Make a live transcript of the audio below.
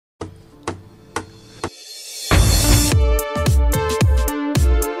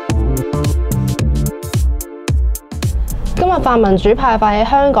泛民主派發起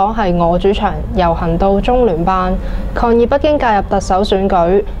香港係我主場遊行到中聯辦，抗議北京介入特首選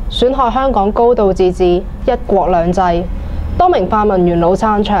舉，損害香港高度自治、一國兩制。多名泛民元老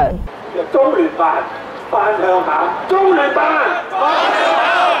撐場。中聯辦返鄉下，中聯辦返鄉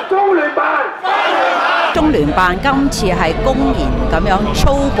下，中聯辦返鄉下。中聯辦今次係公然咁樣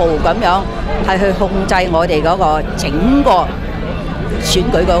粗暴咁樣係去控制我哋嗰個整個選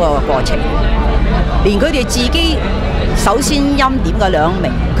舉嗰個過程，連佢哋自己首先欽點嘅2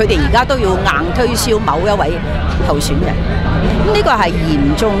名，佢哋而家都要硬推銷某一位候選人。咁呢個係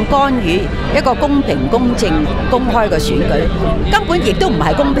嚴重干預一個公平、公正、公開嘅選舉，根本亦都唔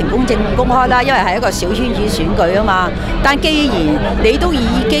係公平、公正、公開啦，因為係一個小圈子選舉啊嘛。但既然你都已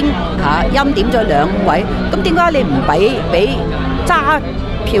經欽點咗2位，咁點解你唔俾揸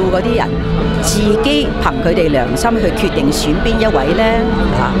票嗰啲人自己憑佢哋良心去決定選邊一位呢？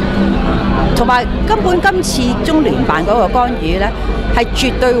同埋根本今次中聯辦嗰個干預呢，係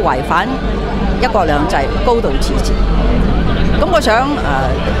絕對違反一國兩制、高度自治。咁我想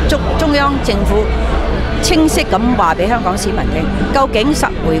中央政府清晰咁話俾香港市民聽，究竟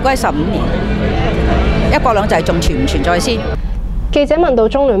回歸15年，一國兩制仲存唔存在先？記者問到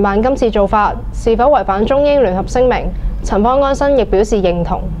中聯辦今次做法是否違反中英聯合聲明，陳方安生亦表示認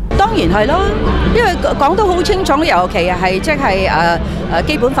同。當然係咯，因為講得好清楚，尤其係即係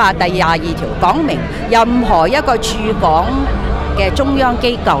基本法第22條講明，任何一個駐港嘅中央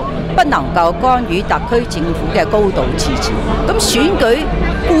機構不能夠干預特區政府嘅高度自治。咁選舉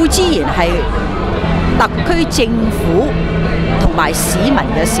固之然係特區政府同埋市民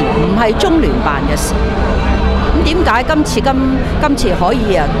嘅事，唔係中聯辦嘅事。咁點解今次可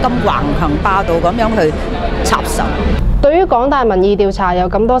以咁橫行霸道咁樣去插手？對於港大民意調查有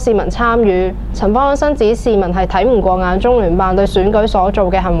咁多市民參與，陳方安生指市民係睇唔過眼中聯辦對選舉所做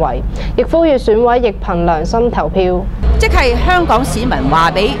嘅行為，亦呼籲選委亦憑良心投票。即係香港市民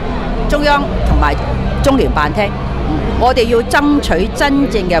話俾中央同埋中聯辦聽，我哋要爭取真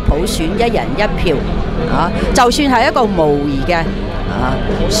正嘅普選，1人1票就算係一個模擬嘅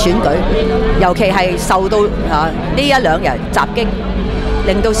選舉，尤其係受到呢1-2日襲擊，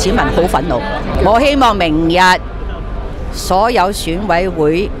令到市民好憤怒。我希望明日所有選委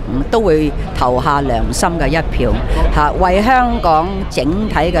會都會投下良心嘅一票，為香港整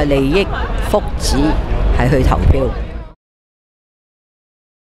體嘅利益福祉係去投票。